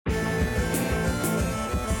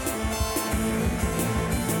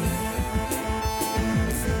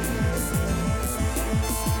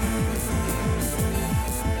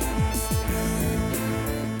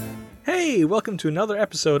Hey, welcome to another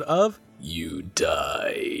episode of You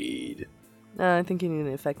Died. I think you need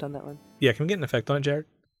an effect on that one. Yeah, can we get an effect on it, Jared?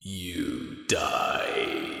 You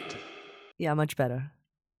died. Yeah, much better.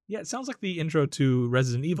 Yeah, it sounds like the intro to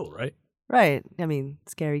Resident Evil, right? Right. I mean,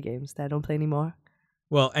 scary games that I don't play anymore.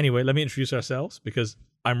 Well, anyway, let me introduce ourselves because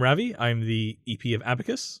I'm Ravi. I'm the EP of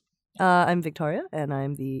Abacus. I'm Victoria, and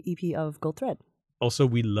I'm the EP of Gold Thread. Also,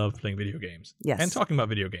 we love playing video games. Yes. And talking about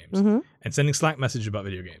video games. Mm-hmm. And sending Slack messages about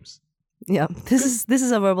video games. Yeah, this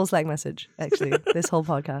is a verbal Slack message, actually, this whole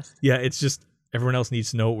podcast. Yeah, it's just everyone else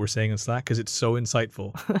needs to know what we're saying in Slack because it's so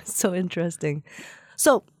insightful. So interesting.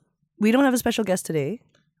 So, we don't have a special guest today.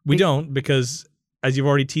 We don't because, as you've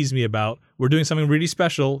already teased me about, we're doing something really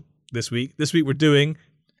special this week. This week we're doing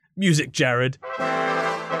music, Jared.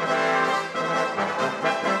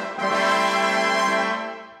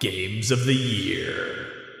 Games of the Year.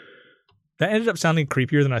 That ended up sounding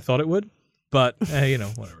creepier than I thought it would, but,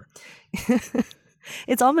 whatever.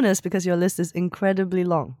 It's ominous because your list is incredibly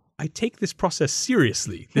long. I take this process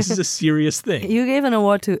seriously. This is a serious thing. You gave an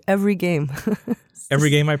award to every game. Every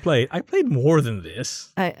game I played more than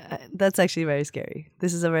this. That's actually very scary.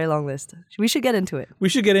 This is a very long list. We should get into it. We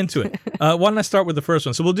should get into it. Why don't I start with the first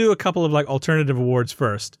one? So we'll do a couple of alternative awards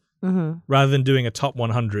first, rather than doing a top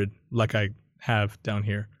 100 like I have down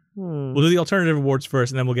here. We'll do the alternative awards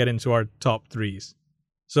first, and then we'll get into our top threes.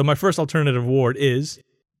 So my first alternative award is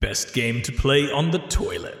Best Game to Play on the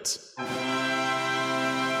Toilet.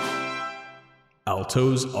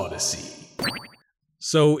 Alto's Odyssey.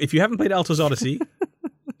 So if you haven't played Alto's Odyssey,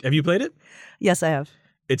 have you played it? Yes, I have.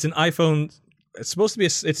 It's an iPhone. It's supposed to be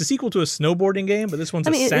it's a sequel to a snowboarding game, but this one's a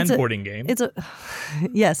sandboarding game.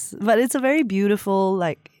 Yes, but it's a very beautiful,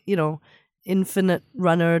 infinite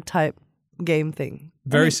runner type game thing.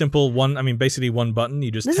 Very simple. Basically one button. You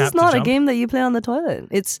just tap to jump. This is not a game that you play on the toilet.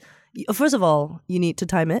 It's first of all, you need to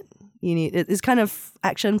time it. It's kind of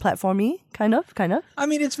action platformy, kind of. I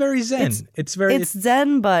mean, it's very zen. It's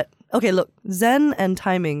zen, but okay, look, zen and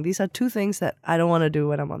timing. These are two things that I don't want to do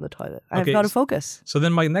when I'm on the toilet. I've got to focus. So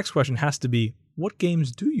then my next question has to be, what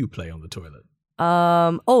games do you play on the toilet?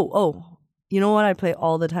 You know what I play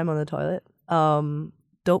all the time on the toilet?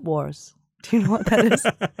 Dope Wars. Do you know what that is?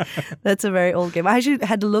 That's a very old game. I actually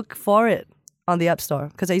had to look for it on the App Store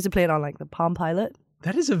because I used to play it on the Palm Pilot.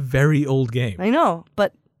 That is a very old game. I know,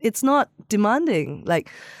 but it's not demanding.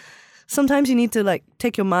 Sometimes you need to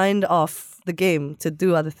take your mind off the game to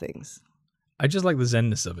do other things. I just like the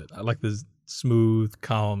zenness of it. I like the smooth,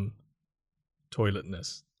 calm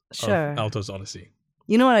toiletness of Alto's Odyssey.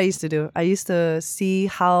 You know what I used to do? I used to see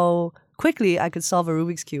how quickly I could solve a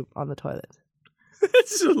Rubik's Cube on the toilet.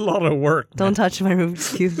 It's a lot of work. Don't touch my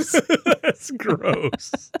Rubik's Cubes. That's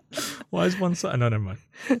gross. Why is one side? No, never mind.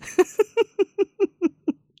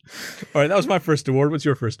 All right, that was my first award. What's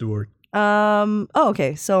your first award?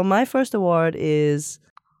 Okay. So my first award is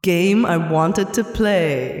Game I Wanted to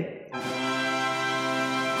Play,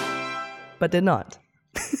 but did not.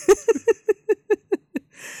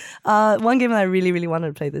 One game that I really, really wanted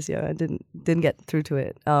to play this year, I didn't get through to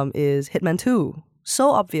it, is Hitman 2.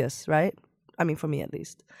 So obvious, right? I mean, for me at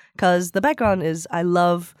least. Because the background is I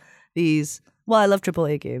love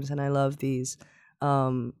AAA games, and I love these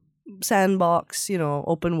sandbox,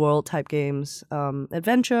 open world type games.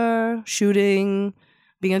 Adventure, shooting,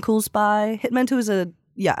 being a cool spy. Hitman 2 is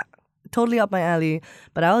totally up my alley.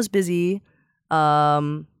 But I was busy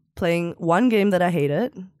playing one game that I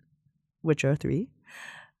hated, Witcher 3.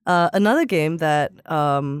 Another game that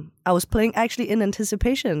I was playing actually in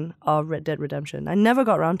anticipation of Red Dead Redemption. I never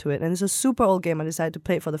got around to it, and it's a super old game. I decided to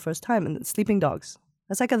play it for the first time, and it's Sleeping Dogs.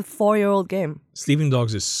 That's like a 4-year-old game. Sleeping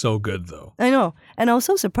Dogs is so good, though. I know, and I was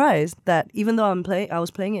so surprised that even though I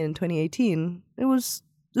was playing it in 2018, it was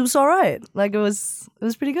all right. It was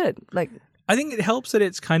pretty good. I think it helps that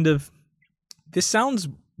it's kind of. This sounds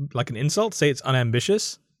like an insult. Say it's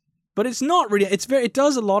unambitious. But it's not really. It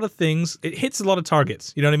does a lot of things. It hits a lot of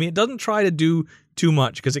targets. You know what I mean? It doesn't try to do too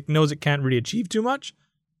much because it knows it can't really achieve too much.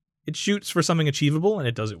 It shoots for something achievable, and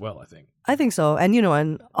it does it well, I think. I think so. And,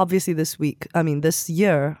 and obviously this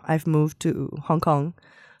year, I've moved to Hong Kong.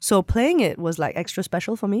 So playing it was extra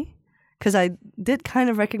special for me because I did kind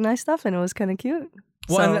of recognize stuff, and it was kind of cute.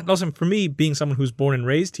 Well, and also for me, being someone who's born and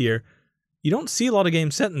raised here, you don't see a lot of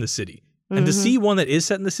games set in the city. And to see one that is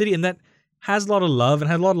set in the city and that has a lot of love and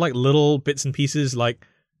has a lot of little bits and pieces, like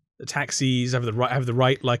the taxis have the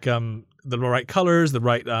right colors, the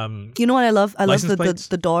right you know what I love? I love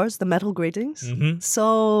the doors, the metal gratings.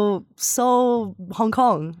 So Hong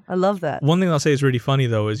Kong. I love that. One thing I'll say is really funny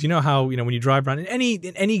though is how when you drive around in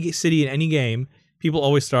any city in any game, people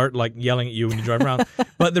always start yelling at you when you drive around.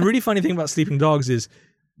 But the really funny thing about Sleeping Dogs is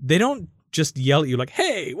they don't just yell at you like,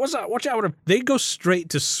 "Hey, what's up? Watch out!" They go straight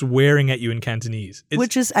to swearing at you in Cantonese,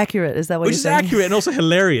 which is accurate. Is that what you're saying? Which is accurate and also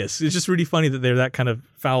hilarious. It's just really funny that they're that kind of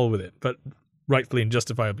foul with it, but rightfully and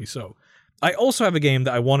justifiably so. I also have a game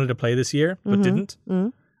that I wanted to play this year but didn't,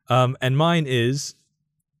 and mine is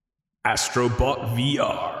Astrobot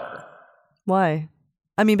VR. Why?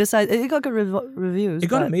 I mean, besides, it got good reviews. It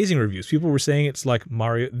got amazing reviews. People were saying it's like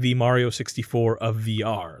the Mario 64 of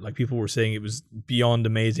VR. Like, people were saying it was beyond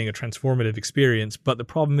amazing, a transformative experience. But the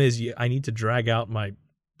problem is, I need to drag out my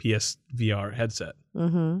PSVR headset.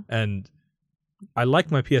 And I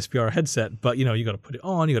like my PSVR headset, but, you got to put it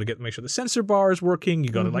on. You got to make sure the sensor bar is working.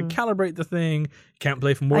 You got to, calibrate the thing. You can't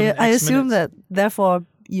play for more than X minutes. I assume that, therefore,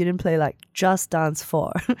 you didn't play Just Dance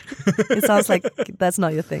 4. It sounds like that's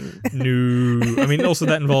not your thing. No. I mean, also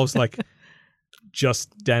that involves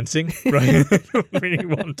just dancing, right? I don't really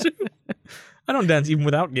want to. I don't dance even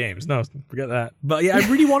without games. No, forget that. But yeah, I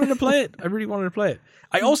really wanted to play it.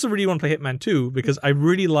 I also really want to play Hitman 2 because I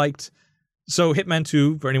really liked... So Hitman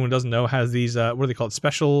 2, for anyone who doesn't know, has these, what are they called?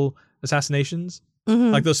 Special assassinations?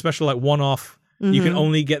 Like those special one-off... You can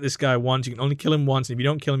only get this guy once. You can only kill him once. And if you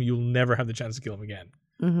don't kill him, you'll never have the chance to kill him again.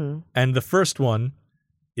 And the first one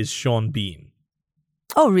is Sean Bean.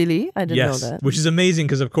 Oh, really? I didn't know that. Which is amazing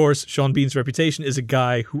because, of course, Sean Bean's reputation is a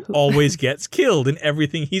guy who always gets killed in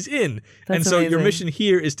everything he's in. And so your mission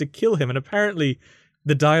here is to kill him. And apparently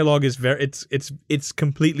the dialogue is it's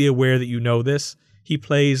completely aware that you know this. He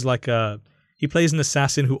plays an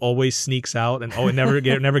assassin who always sneaks out and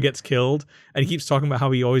never gets killed. And he keeps talking about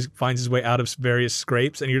how he always finds his way out of various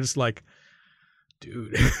scrapes. And you're just like,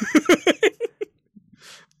 dude.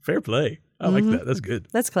 Fair play. I like that. That's good.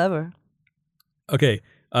 That's clever. Okay.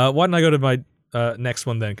 Why don't I go to my next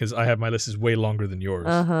one then? Because I have my list is way longer than yours.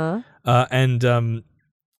 And I'm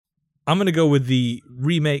going to go with the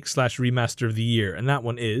remake/remaster of the year. And that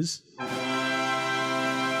one is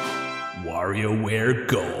WarioWare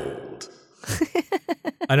Gold.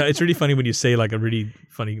 I know, it's really funny when you say a really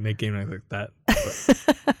funny game like that,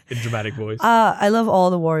 but in dramatic voice. I love all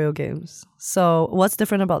the Wario games. So what's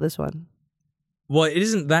different about this one? Well, it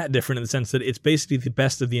isn't that different in the sense that it's basically the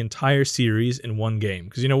best of the entire series in one game.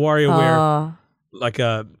 Because, WarioWare,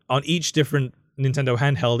 on each different Nintendo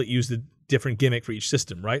handheld, it used a different gimmick for each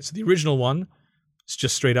system, right? So the original one is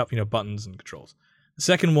just straight up, buttons and controls. The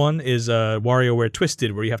second one is WarioWare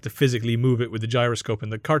Twisted, where you have to physically move it with the gyroscope in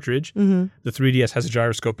the cartridge. The 3DS has a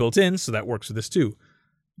gyroscope built in, so that works with this too.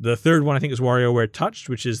 The third one, I think, is WarioWare Touch,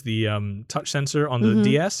 which is the touch sensor on the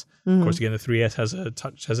DS. Of course, again, the 3DS has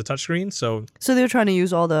a touch screen. So they were trying to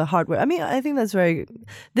use all the hardware. I mean, I think that's very...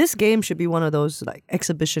 This game should be one of those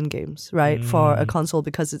exhibition games, right, for a console,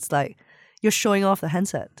 because it's you're showing off the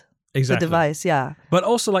handset. Exactly. The device, yeah. But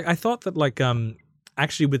also, I thought that,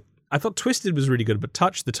 I thought Twisted was really good, but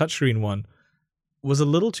Touch, the touchscreen one, was a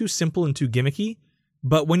little too simple and too gimmicky.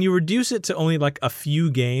 But when you reduce it to only a few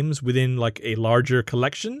games within a larger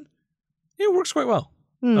collection, it works quite well.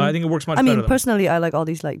 I think it works much better. I mean, personally, I like all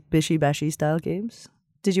these Bishi Bashi style games.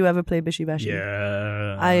 Did you ever play Bishi Bashi?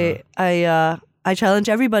 Yeah. I challenge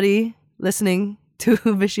everybody listening to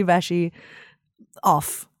Bishi Bashi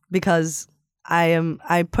off, because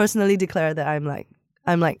I personally declare that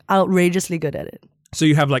I'm outrageously good at it. So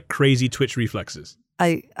you have crazy twitch reflexes.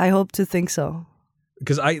 I hope to think so.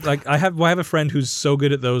 Because I have a friend who's so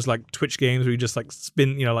good at those Twitch games where you just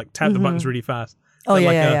spin, tap the buttons really fast. Oh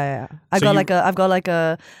yeah. I've got a method. I've got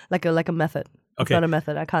a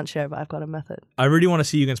method. I can't share, but I've got a method. I really want to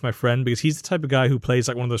see you against my friend, because he's the type of guy who plays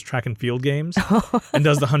one of those track and field games and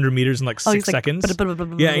does the 100 meters in 6 seconds.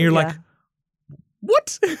 Yeah, and you're like,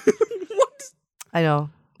 what? What? I know.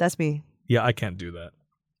 That's me. Yeah, I can't do that.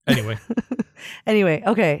 Anyway,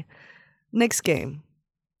 okay. Next game.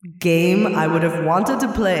 Game I would have wanted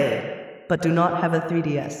to play, but do not have a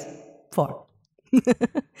 3DS for.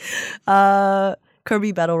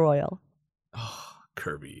 Kirby Battle Royale. Oh,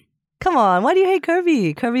 Kirby. Come on, why do you hate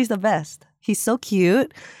Kirby? Kirby's the best. He's so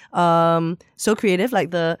cute, so creative.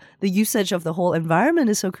 The usage of the whole environment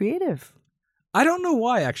is so creative. I don't know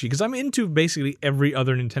why, actually, because I'm into basically every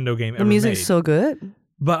other Nintendo game ever made. The music's so good.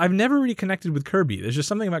 But I've never really connected with Kirby. There's just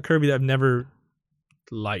something about Kirby that I've never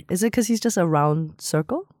liked. Is it because he's just a round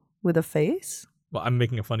circle with a face? Well, I'm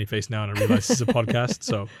making a funny face now, and I realize this is a podcast,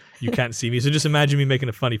 so you can't see me. So just imagine me making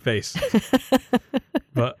a funny face.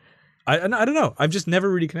 But I don't know. I've just never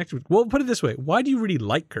really connected with... Well, put it this way. Why do you really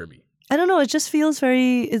like Kirby? I don't know. It just feels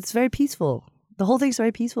it's very peaceful. The whole thing's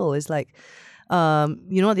very peaceful. It's you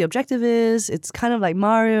know what the objective is. It's kind of like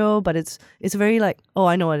Mario, but it's very oh,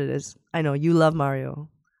 I know what it is. I know. You love Mario.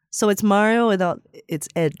 So it's Mario without its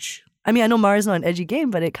edge. I mean, I know Mario's not an edgy game,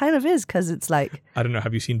 but it kind of is because it's like... I don't know.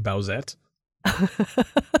 Have you seen Bowsette?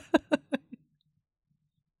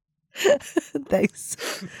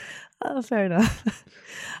 Thanks. Fair enough.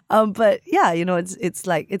 But yeah, you know, it's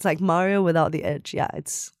like Mario without the edge. Yeah,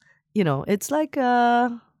 it's like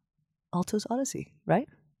Alto's Odyssey, right?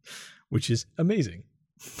 Which is amazing.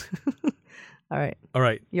 All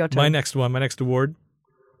right. Your turn. My next award.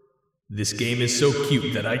 This game is so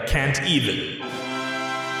cute that I can't even.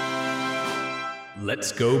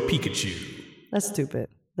 Let's go Pikachu. That's stupid.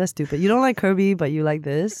 You don't like Kirby, but you like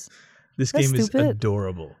this? This game is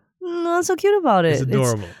adorable. No, what's so cute about it? It's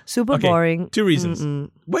adorable. It's super boring. 2 reasons.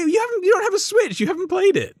 Wait, you don't have a Switch. You haven't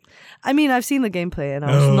played it. I mean, I've seen the gameplay and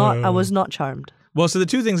I was not charmed. Well, so the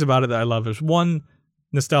 2 things about it that I love is 1,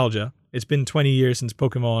 nostalgia. It's been 20 years since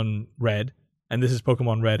Pokemon Red, and this is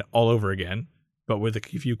Pokemon Red all over again, but with a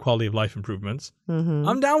few quality of life improvements.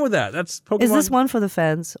 I'm down with that. That's Pokemon. Is this one for the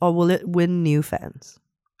fans, or will it win new fans?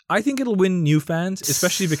 I think it'll win new fans,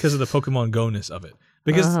 especially because of the Pokemon Go-ness of it.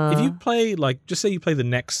 Because if you play, just say you play the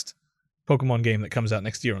next Pokemon game that comes out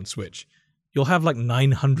next year on Switch, you'll have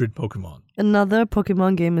 900 Pokemon. Another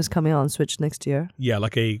Pokemon game is coming out on Switch next year. Yeah,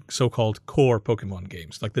 like a so-called core Pokemon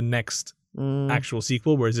games, like the next actual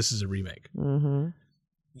sequel, whereas this is a remake.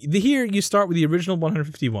 Here, you start with the original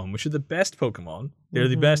 151, which are the best Pokemon. They're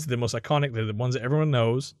the best, they're the most iconic, they're the ones that everyone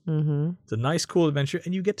knows. It's a nice, cool adventure,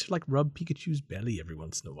 and you get to rub Pikachu's belly every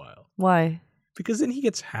once in a while. Why? Because then he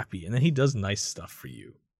gets happy, and then he does nice stuff for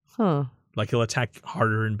you. Huh. He'll attack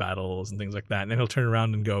harder in battles and things like that, and then he'll turn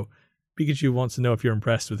around and go, Pikachu wants to know if you're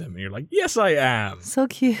impressed with him, and you're like, yes, I am. So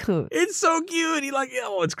cute. It's so cute.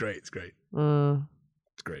 It's great. It's great.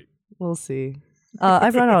 It's great. We'll see.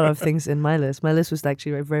 I've run out of things in my list. My list was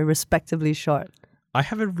actually very respectably short. I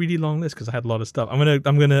have a really long list because I had a lot of stuff. I'm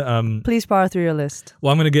gonna. Please power through your list.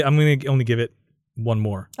 Well, I'm gonna only give it one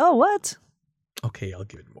more. Oh, what? Okay, I'll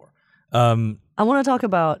give it more. I want to talk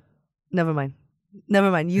about. Never mind.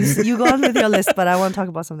 You go on with your list, but I want to talk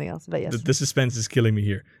about something else. But yes, the suspense is killing me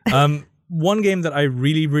here. One game that I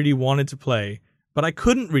really, really wanted to play, but I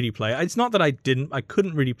couldn't really play. It's not that I didn't. I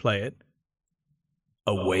couldn't really play it.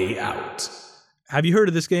 A Way Out. Have you heard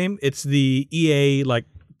of this game? It's the EA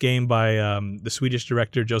game by the Swedish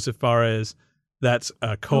director Joseph Fares. That's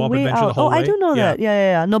a co-op adventure the whole way. I do know that.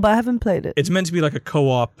 Yeah. No, but I haven't played it. It's meant to be like a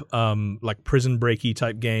co-op, prison breaky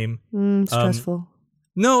type game. Stressful.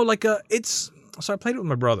 No, so I played it with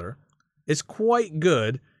my brother. It's quite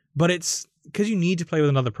good, but it's because you need to play with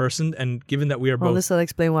another person, and given that we are both... Well, this will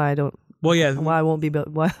explain why I don't... Well, yeah. Why I won't be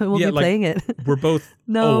playing it. We're both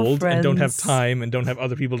old friends. And don't have time and don't have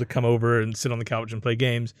other people to come over and sit on the couch and play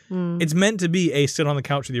games. It's meant to be a sit on the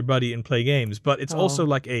couch with your buddy and play games, but it's also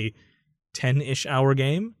a 10-ish hour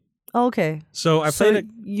game. Okay. So I played it.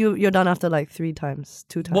 You're done after 2 times.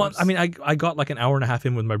 Well, I mean, I got an hour and a half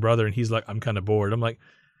in with my brother, and he's like, I'm kind of bored. I'm like,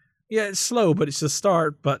 yeah, it's slow, but it's the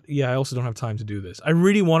start. But yeah, I also don't have time to do this. I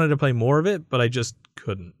really wanted to play more of it, but I just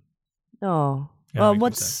couldn't. Oh. Well,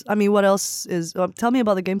 what else is... tell me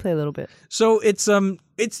about the gameplay a little bit. So it's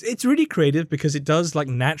really creative because it does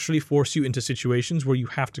naturally force you into situations where you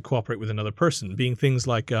have to cooperate with another person, being things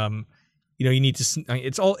like you need to...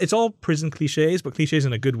 It's all prison cliches, but cliches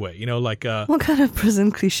in a good way. What kind of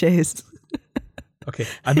prison cliches? Okay,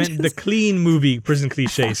 I meant the clean movie prison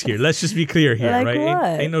cliches here. Let's just be clear here, right?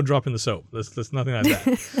 What? Ain't no drop in the soap. There's nothing like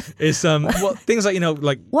that. It's things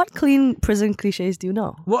like what clean prison cliches do you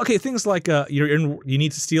know? Well, okay, things like you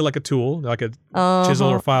need to steal a tool, like a chisel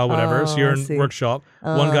or file, whatever. So you're in workshop.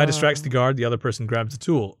 One guy distracts the guard, the other person grabs the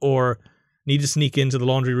tool, or need to sneak into the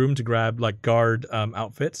laundry room to grab guard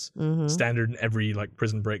outfits, standard in every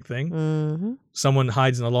prison break thing. Someone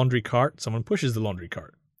hides in a laundry cart. Someone pushes the laundry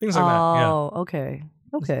cart. Things like that. Yeah. Oh, okay.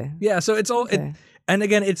 Yeah, so it's all... Okay. And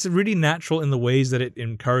again, it's really natural in the ways that it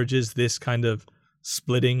encourages this kind of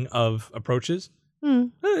splitting of approaches.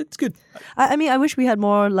 It's good. I mean, I wish we had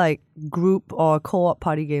more group or co-op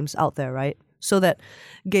party games out there, right? So that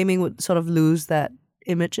gaming would sort of lose that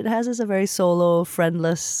image it has as a very solo,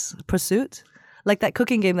 friendless pursuit. Like that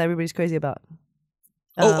cooking game that everybody's crazy about.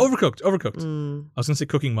 Overcooked. I was going to say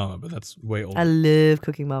Cooking Mama, but that's way old. I love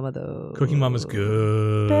Cooking Mama, though. Cooking Mama's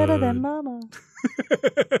good. Better than Mama.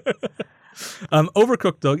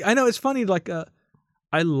 Overcooked, though. I know, it's funny,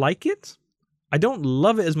 I like it. I don't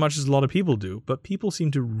love it as much as a lot of people do, but people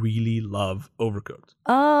seem to really love Overcooked.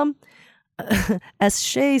 As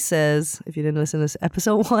Shay says, if you didn't listen to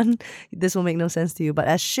episode 1, this will make no sense to you, but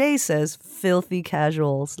as Shay says, filthy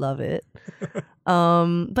casuals love it.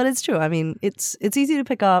 But it's true. I mean, it's easy to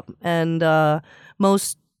pick up, and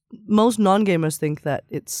most non-gamers think that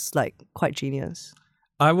it's quite genius.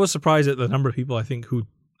 I was surprised at the number of people I think who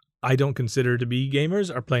I don't consider to be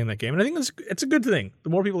gamers are playing that game. And I think it's a good thing. The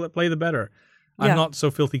more people that play, the better. Yeah. I'm not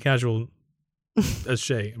so filthy casual as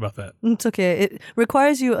Shay about that. It's okay. It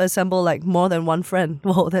requires you assemble like more than one friend.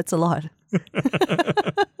 Whoa, that's a lot.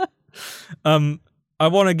 I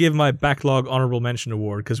want to give my backlog honorable mention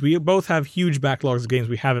award because we both have huge backlogs of games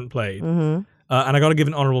we haven't played. And I got to give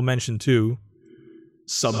an honorable mention to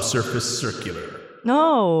Subsurface Circular.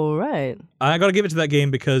 Oh, right. I got to give it to that game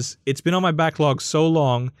because it's been on my backlog so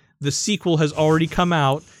long. The sequel has already come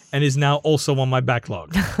out and is now also on my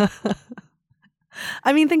backlog.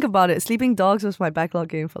 I mean, think about it. Sleeping Dogs was my backlog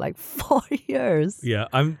game for like 4 years. Yeah,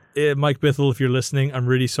 I'm Mike Bithell, if you're listening, I'm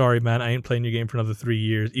really sorry, man. I ain't playing your game for another 3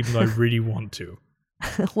 years, even though I really want to.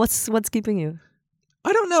 What's keeping you?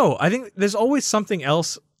 I don't know. I think there's always something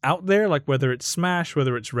else out there, like whether it's Smash,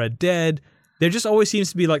 whether it's Red Dead. There just always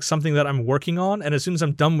seems to be like something that I'm working on, and as soon as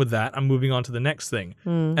I'm done with that, I'm moving on to the next thing.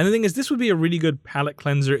 And the thing is, this would be a really good palate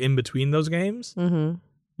cleanser in between those games.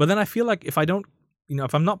 But then I feel like if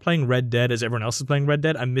I'm not playing Red Dead as everyone else is playing Red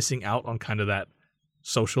Dead, I'm missing out on kind of that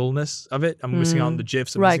socialness of it. I'm missing out on the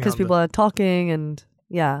GIFs. Right, because people are talking and...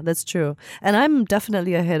 Yeah, that's true. And I'm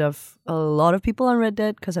definitely ahead of a lot of people on Red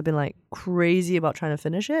Dead because I've been like crazy about trying to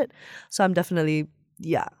finish it. So I'm definitely,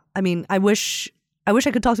 yeah. I mean, I wish I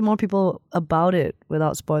could talk to more people about it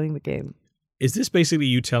without spoiling the game. Is this basically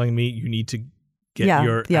you telling me you need to get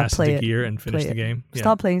your ass into gear and finish the game? Yeah.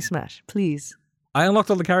 Stop playing Smash, please. I unlocked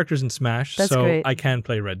all the characters in Smash, That's so great. I can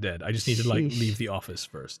play Red Dead. I just need to like leave the office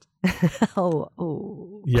first.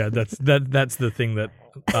 Oh. Yeah, that's the thing that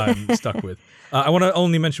I'm stuck with. I want to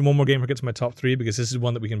only mention one more game before I get to my top 3 because this is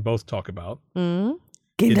one that we can both talk about. Game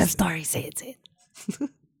Dev Story, say it.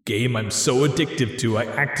 Game I'm so addictive to, I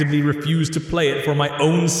actively refuse to play it for my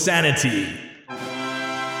own sanity.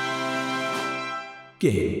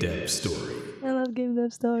 Game Dev Story. I love Game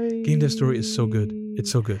Dev Story. Game Dev Story is so good.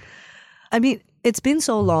 It's so good. I mean, it's been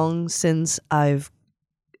so long since I've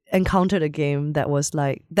encountered a game that was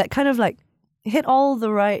like, that kind of like hit all the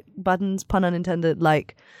right buttons, pun unintended,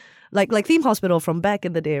 like Theme Hospital from back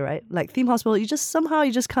in the day, right? Like Theme Hospital, you just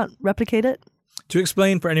can't replicate it. To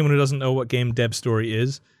explain for anyone who doesn't know what Game Dev Story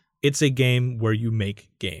is, it's a game where you make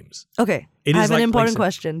games. Okay, I have an important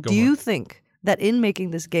question. Do you think that in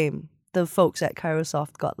making this game, the folks at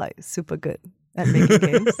Kairosoft got like super good at making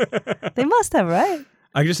games? They must have, right?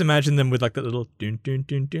 I just imagine them with like that little dun, dun,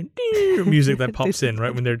 dun, dun, dun, music that pops in,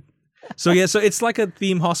 right? When they're... So it's like a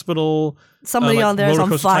Theme Hospital... Somebody like on there is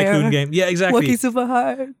on fire. Tycoon game. Yeah, exactly. Working super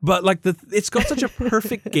hard. But like it's got such a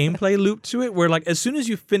perfect gameplay loop to it where like as soon as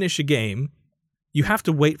you finish a game, you have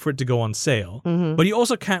to wait for it to go on sale. But you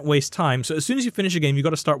also can't waste time. So as soon as you finish a game, you got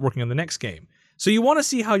to start working on the next game. So you want to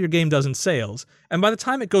see how your game does in sales. And by the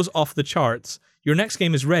time it goes off the charts, your next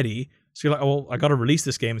game is ready. So you're like, oh, well, I got to release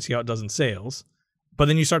this game and see how it does in sales. But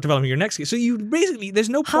then you start developing your next game. So you basically, there's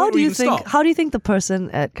no point where you can stop. How do you think the person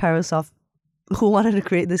at Kairosoft who wanted to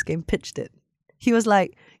create this game pitched it? He was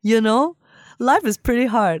like, life is pretty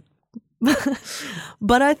hard.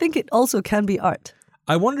 But I think it also can be art.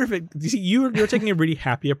 I wonder if you see, you're taking a really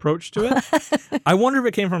happy approach to it. I wonder if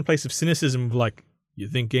it came from a place of cynicism of like, you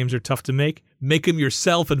think games are tough to make? Make them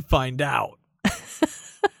yourself and find out.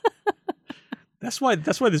 That's why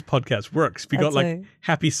this podcast works. We got like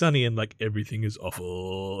Happy Sunny and like everything is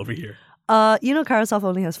awful over here. Kairosoft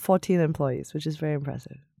only has 14 employees, which is very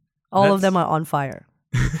impressive. All of them are on fire.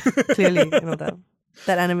 Clearly,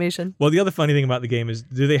 that animation. Well, the other funny thing about the game is,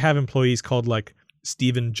 do they have employees called like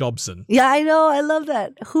Steven Jobson? Yeah, I know. I love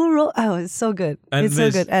that. Who wrote? Oh, it's so good. It's so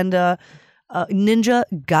good. And Ninja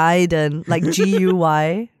Gaiden, like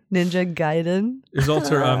GUY, Ninja Gaiden. There's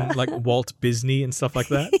also like Walt Disney and stuff like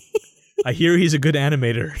that. I hear he's a good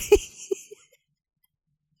animator.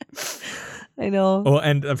 I know. Oh,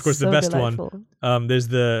 and of course, so the best delightful one. There's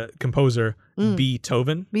the composer,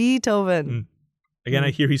 Beethoven. Again,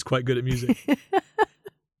 I hear he's quite good at music.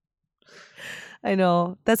 I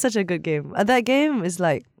know. That's such a good game. That game is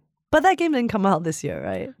like... But that game didn't come out this year,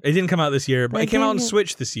 right? It didn't come out this year, but it came out on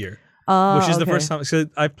Switch this year. Which is the first time. So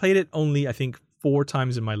I've played it only, I think, 4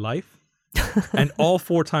 times in my life. And all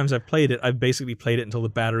 4 times I've played it, I've basically played it until the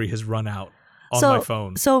battery has run out on my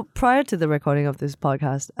phone. So prior to the recording of this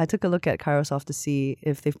podcast, I took a look at Kairosoft to see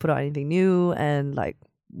if they've put out anything new and like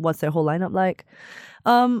what's their whole lineup like.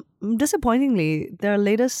 Disappointingly, their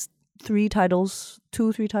latest 3 titles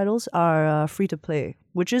are free to play,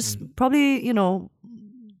 which is probably, a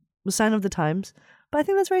sign of the times. But I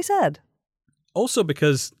think that's very sad. Also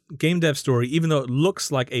because Game Dev Story, even though it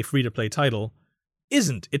looks like a free-to-play title,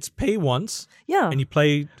 isn't. It's pay once, and you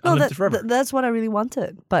play unlimited forever. That's what I really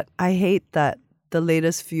wanted. But I hate that the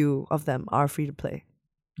latest few of them are free-to-play.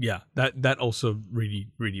 Yeah, that also really,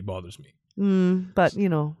 really bothers me. But, you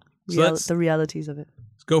know, So the realities of it.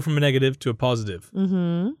 Let's go from a negative to a positive.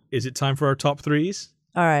 Mm-hmm. Is it time for our top threes?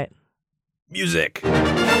 All right. Music.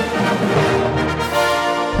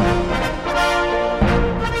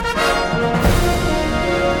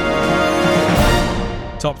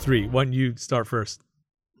 Top three. Why don't you start first?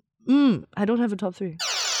 I don't have a top three.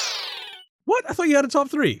 What? I thought you had a top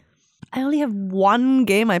three. I only have one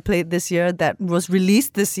game I played this year that was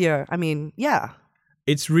released this year. I mean, yeah.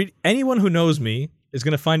 It's anyone who knows me is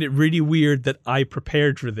going to find it really weird that I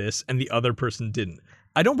prepared for this and the other person didn't.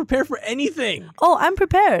 I don't prepare for anything. Oh, I'm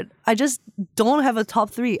prepared. I just don't have a top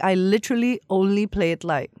three. I literally only played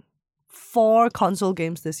like 4 console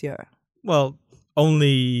games this year. Well,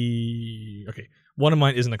 only... Okay, one of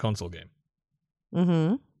mine isn't a console game.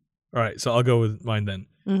 Mm-hmm. All right, so I'll go with mine then.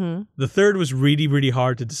 Mm-hmm. The third was really, really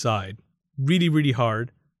hard to decide. Really, really hard.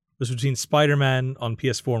 It was between Spider-Man on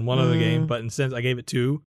PS4 and one other game, but instead I gave it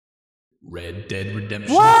to Red Dead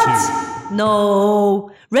Redemption 2.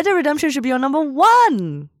 No. Red Dead Redemption should be on number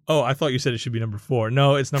 1. Oh, I thought you said it should be number 4.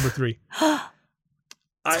 No, it's number 3.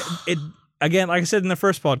 Again, like I said in the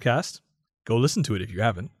first podcast, go listen to it if you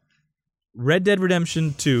haven't. Red Dead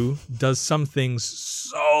Redemption 2 does some things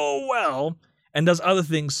so well and does other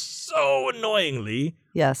things so annoyingly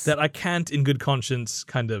that I can't in good conscience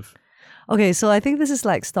kind of... Okay, so I think this is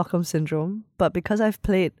like Stockholm Syndrome, but because I've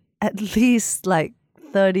played at least like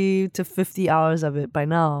 30 to 50 hours of it by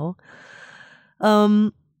now,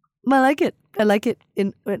 I like it. I like it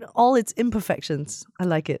in all its imperfections. I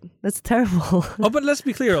like it. That's terrible. Oh, but let's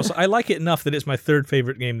be clear also. I like it enough that it's my third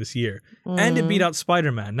favorite game this year. And it beat out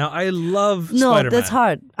Spider-Man. Now, I love Spider-Man. No, that's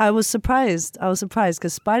hard. I was surprised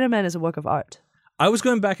because Spider-Man is a work of art. I was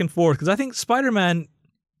going back and forth because I think Spider-Man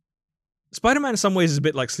in some ways is a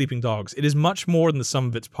bit like Sleeping Dogs. It is much more than the sum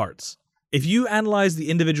of its parts. If you analyze the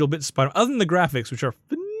individual bits of Spider-Man, other than the graphics, which are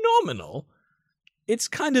phenomenal, it's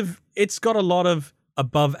got a lot of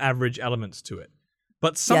above average elements to it.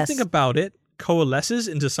 But something about it coalesces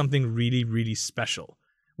into something really, really special.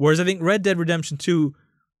 Whereas I think Red Dead Redemption 2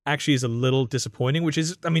 actually is a little disappointing, which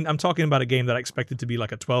is, I mean, I'm talking about a game that I expected to be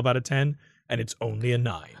like a 12 out of 10, and it's only a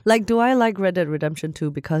 9. Like, do I like Red Dead Redemption 2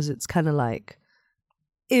 because it's kind of like,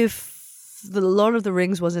 if the Lord of the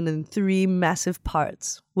Rings wasn't in 3 massive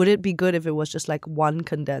parts, would it be good if it was just like one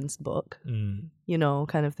condensed book? You know,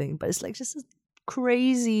 kind of thing. But it's like just a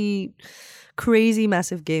crazy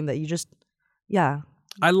massive game that you just,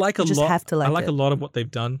 I like a lot. Have to like I like a lot of what they've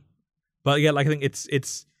done. But yeah, like I think it's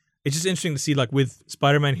just interesting to see, like with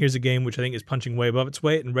Spider-Man, here's a game which I think is punching way above its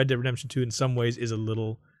weight, and Red Dead Redemption 2 in some ways is a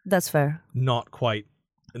little... That's fair. Not quite.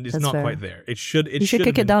 It's not quite there. It should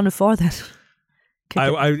kick it down to 4 then.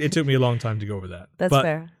 It took me a long time to go over that. That's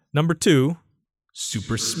fair. Number 2,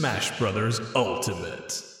 Super Smash Bros.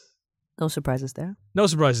 Ultimate. No surprises there. No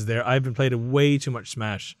surprises there. I've been playing way too much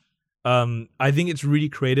Smash. I think it's really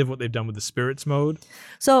creative what they've done with the Spirits mode.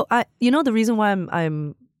 So the reason why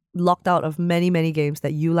I'm locked out of many games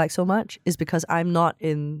that you like so much is because I'm not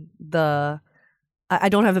in I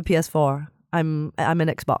don't have a PS4. I'm an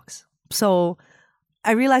Xbox. So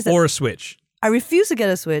I realized that... Or a Switch. I refuse to get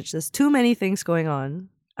a Switch. There's too many things going on.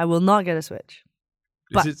 I will not get a Switch.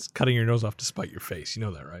 It's cutting your nose off to spite your face. You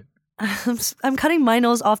know that, right? I'm cutting my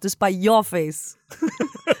nose off to spite your face.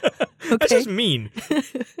 Okay? That's just mean.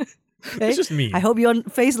 It's just mean. I hope your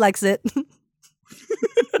face likes it.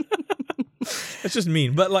 It's just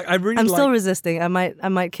mean. But like, I'm still resisting. I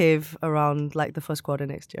might cave around like the first quarter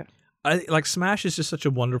next year. Like Smash is just such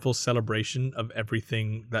a wonderful celebration of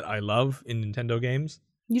everything that I love in Nintendo games.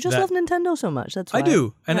 You just love Nintendo so much. That's why. I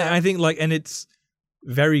do. And I think and it's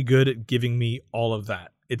very good at giving me all of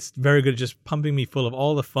that. It's very good at just pumping me full of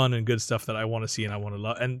all the fun and good stuff that I want to see and I want to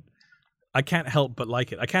love. And I can't help but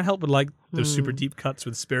like it. I can't help but like those super deep cuts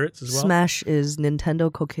with Spirits as well. Smash is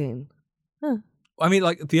Nintendo cocaine. Huh. I mean,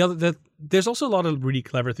 like there's also a lot of really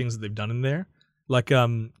clever things that they've done in there. Like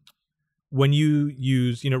when you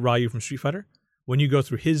use, Ryu from Street Fighter, when you go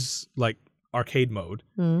through his like arcade mode,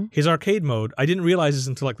 his arcade mode, I didn't realize this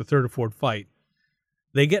until like the third or fourth fight.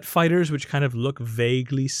 They get fighters which kind of look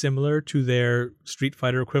vaguely similar to their Street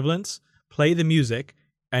Fighter equivalents, play the music,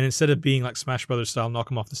 and instead of being like Smash Brothers style, knock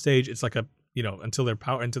them off the stage, it's like until their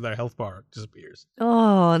health bar disappears.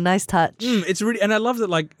 Oh, nice touch. It's really, and I love that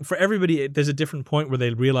like for everybody, there's a different point where they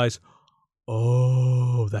realize,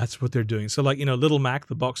 oh, that's what they're doing. So like, Little Mac,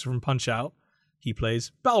 the boxer from Punch Out, he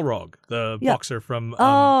plays Balrog, the boxer from...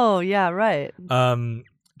 right.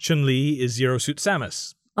 Chun-Li is Zero Suit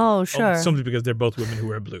Samus. Oh, sure. Simply because they're both women who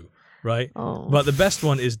wear blue, right? Oh. But the best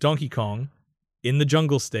one is Donkey Kong in the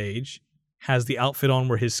jungle stage has the outfit on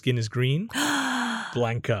where his skin is green.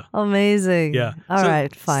 Blanca. Amazing. Yeah. All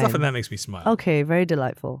right, fine. Stuff like that makes me smile. Okay, very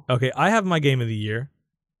delightful. Okay, I have my game of the year,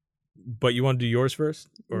 but you want to do yours first?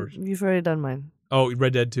 Or You've already done mine. Oh,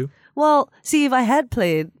 Red Dead 2? Well, see, if I had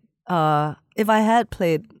played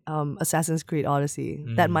Assassin's Creed Odyssey,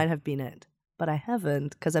 that might have been it. But I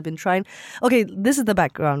haven't because I've been trying. Okay, this is the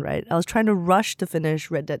background, right? I was trying to rush to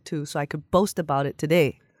finish Red Dead 2 so I could boast about it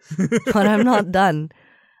today. But I'm not done.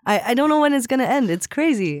 I don't know when it's going to end. It's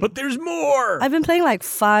crazy. But there's more! I've been playing like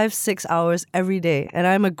 5-6 hours every day, and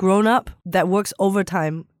I'm a grown-up that works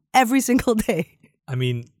overtime every single day. I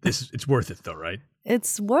mean, it's worth it though, right?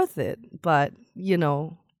 It's worth it, but you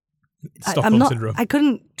know, Stockholm Syndrome. I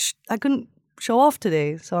couldn't show off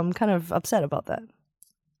today, so I'm kind of upset about that.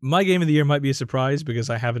 My game of the year might be a surprise because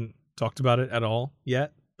I haven't talked about it at all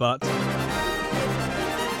yet, but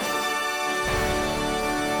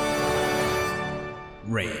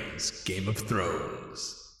Reigns, Game of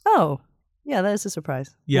Thrones. Oh, yeah, that is a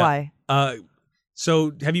surprise. Yeah. Why?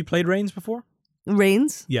 So have you played Reigns before?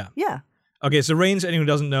 Reigns? Yeah. Yeah. Okay, so Reigns, anyone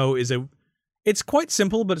who doesn't know, it's quite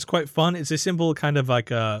simple, but it's quite fun. It's a simple kind of like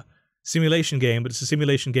a simulation game, but it's a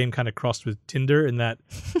simulation game kind of crossed with Tinder in that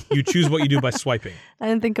you choose what you do by swiping. I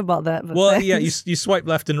didn't think about that. But Well, thanks. yeah, you swipe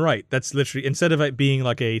left and right. That's literally, instead of it being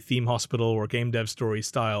like a theme hospital or game dev story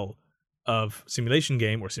style of simulation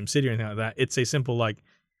game or SimCity or anything like that, it's a simple like,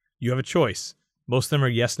 you have a choice. Most of them are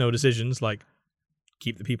yes/no decisions, like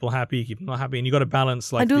keep the people happy, keep them not happy, and you got to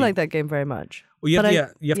balance like I do like that game very much. Well, you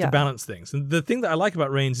have yeah. to balance things. And the thing that I like about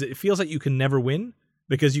Reigns is it feels like you can never win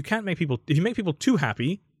because you can't make people, if you make people too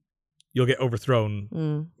happy, you'll get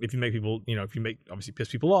overthrown. If you make people, obviously piss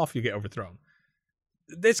people off, you get overthrown.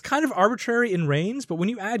 It's kind of arbitrary in Reigns, but when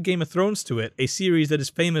you add Game of Thrones to it, a series that is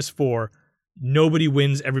famous for nobody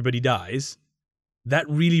wins, everybody dies, that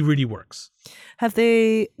really, really works. Have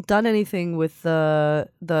they done anything with the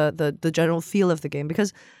general feel of the game?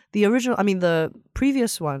 Because the original, I mean, the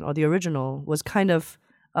previous one or the original was kind of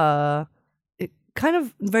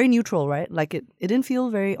very neutral, right? Like it didn't feel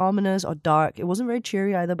very ominous or dark. It wasn't very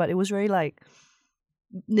cheery either, but it was very like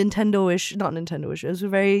Nintendo-ish, not Nintendo-ish. It was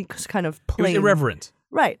very kind of plain. It was irreverent.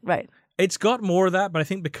 Right. It's got more of that, but I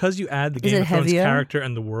think because you add the Game of Thrones character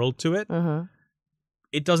and the world to it,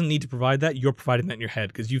 it doesn't need to provide that. You're providing that in your head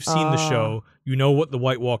because you've seen the show. You know what the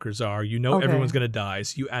White Walkers are. You know everyone's going to die,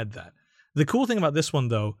 so you add that. The cool thing about this one,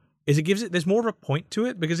 though, is there's more of a point to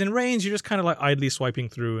it because in Reigns, you're just kind of like idly swiping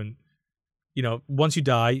through and, once you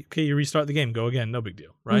die, okay, you restart the game, go again, no big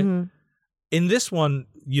deal, right? Mm-hmm. In this one,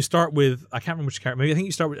 you start with, I can't remember which character, maybe I think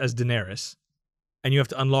you start with as Daenerys, and you have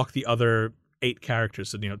to unlock the other 8 characters.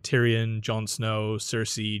 So, Tyrion, Jon Snow,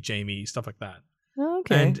 Cersei, Jaime, stuff like that.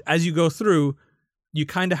 Okay. And as you go through, you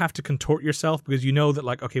kind of have to contort yourself because you know that,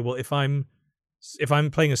 like, okay, well, if I'm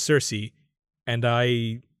playing as Cersei and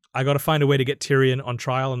I got to find a way to get Tyrion on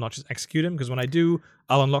trial and not just execute him, because when I do,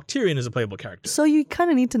 I'll unlock Tyrion as a playable character. So you kind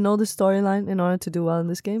of need to know the storyline in order to do well in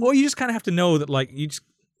this game? Well, you just kind of have to know that, like,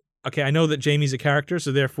 okay, I know that Jaime's a character,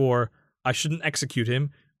 so therefore I shouldn't execute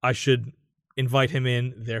him. I should invite him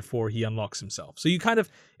in, therefore he unlocks himself. So you kind of,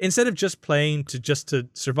 instead of just playing to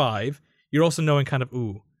survive, you're also knowing kind of,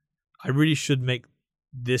 ooh, I really should make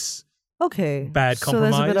this bad compromise. So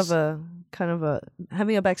there's a bit of a kind of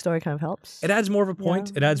having a backstory kind of helps. It adds more of a point.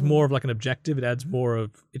 Yeah. It adds more of like an objective.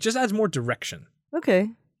 It just adds more direction. Okay,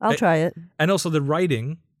 I'll try it. And also the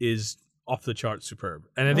writing is off the chart superb.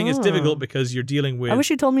 And I think it's difficult because you're dealing with. I wish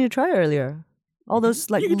you told me to try earlier. All those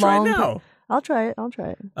like you can long. Try it now. I'll try it.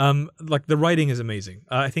 Like the writing is amazing.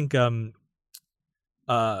 I think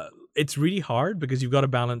it's really hard because you've got to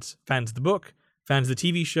balance fans of the book, fans of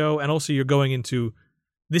the TV show, and also you're going into.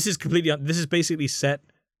 This is basically set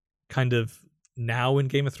kind of now in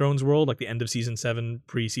Game of Thrones world, like the end of season 7,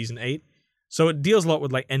 pre-season 8. So it deals a lot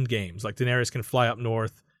with like end games. Like Daenerys can fly up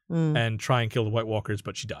north and try and kill the White Walkers,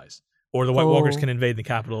 but she dies. Or the White Walkers can invade the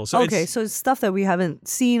capital. So so it's stuff that we haven't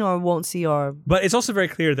seen or won't see or... But it's also very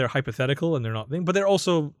clear they're hypothetical and they're not... But they're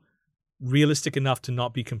also realistic enough to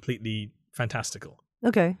not be completely fantastical.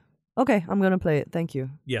 Okay, I'm going to play it. Thank you.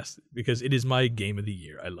 Yes, because it is my game of the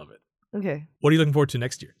year. I love it. Okay. What are you looking forward to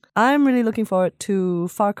next year? I'm really looking forward to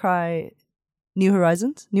Far Cry New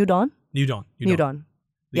Horizons? New Dawn? New Dawn.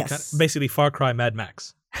 Yes. Basically Far Cry Mad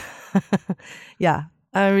Max. Yeah,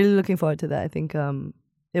 I'm really looking forward to that. I think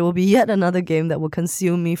it will be yet another game that will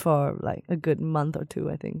consume me for like a good month or two,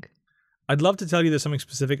 I think. I'd love to tell you there's something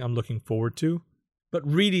specific I'm looking forward to, but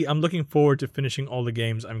really I'm looking forward to finishing all the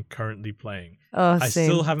games I'm currently playing. Oh, I same.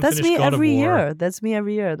 still haven't finished God of War. That's me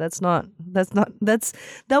every year. That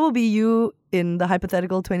will be you in the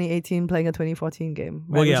hypothetical 2018 playing a 2014 game.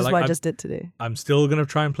 Right? Well, yeah, which is what I just did today. I'm still going to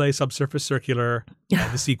try and play Subsurface Circular,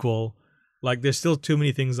 the sequel. Like, there's still too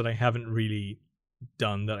many things that I haven't really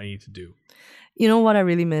done that I need to do. You know what I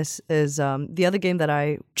really miss is the other game that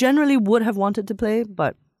I generally would have wanted to play,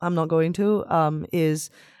 but I'm not going to, is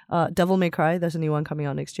Devil May Cry. There's a new one coming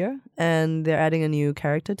out next year, and they're adding a new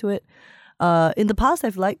character to it. In the past,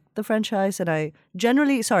 I've liked the franchise, and I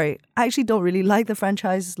actually don't really like the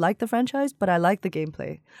franchise, but I like the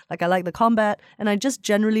gameplay. Like, I like the combat, and I just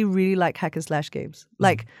generally really like hack and slash games.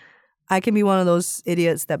 Like, I can be one of those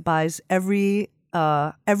idiots that buys every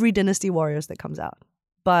Dynasty Warriors that comes out,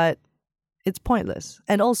 but it's pointless.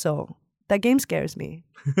 And also, that game scares me.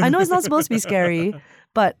 I know it's not supposed to be scary,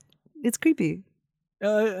 but it's creepy.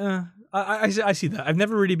 I see that. I've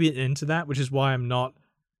never really been into that, which is why I'm not.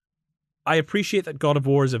 I appreciate that God of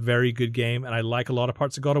War is a very good game, and I like a lot of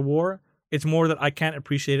parts of God of War. It's more that I can't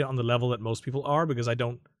appreciate it on the level that most people are because I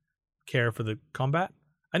don't care for the combat.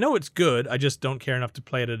 I know it's good, I just don't care enough to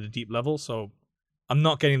play it at a deep level, so I'm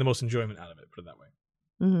not getting the most enjoyment out of it, put it that way.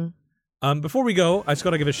 Mm-hmm. Before we go, I just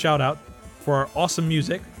got to give a shout out for our awesome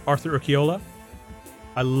music, Arthur Urquiola.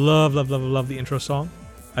 I love the intro song.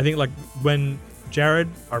 I think like when Jared,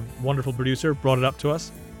 our wonderful producer, brought it up to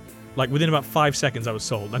us, like within about 5 seconds I was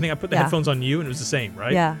sold. I think I put the headphones on you and it was the same,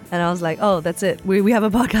 right? Yeah, and I was like, oh, that's it. We have a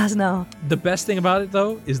podcast now. The best thing about it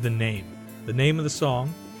though is the name. The name of the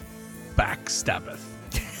song, Backstabbeth.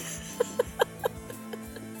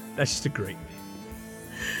 That's just a great name.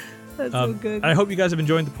 That's so good. I hope you guys have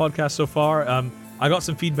enjoyed the podcast so far. I got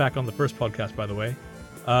some feedback on the first podcast, by the way.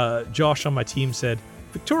 Josh on my team said,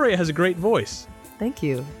 Victoria has a great voice. Thank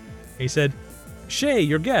you. He said, Shay,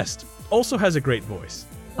 your guest, also has a great voice.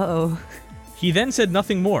 Uh-oh. He then said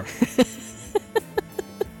nothing more.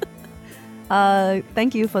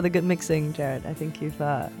 Thank you for the good mixing, Jared. I think you've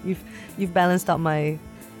balanced out my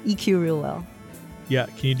EQ real well. Yeah,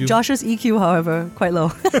 can you do... Josh's EQ, however, quite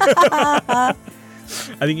low. I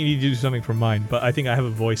think you need to do something for mine, but I think I have a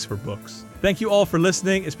voice for books. Thank you all for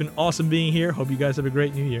listening. It's been awesome being here. Hope you guys have a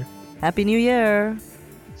great new year. Happy New Year.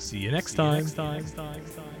 See you next time.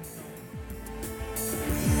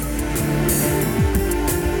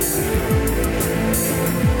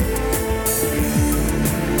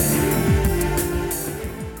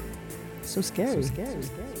 So scary.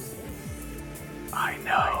 I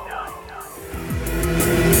know.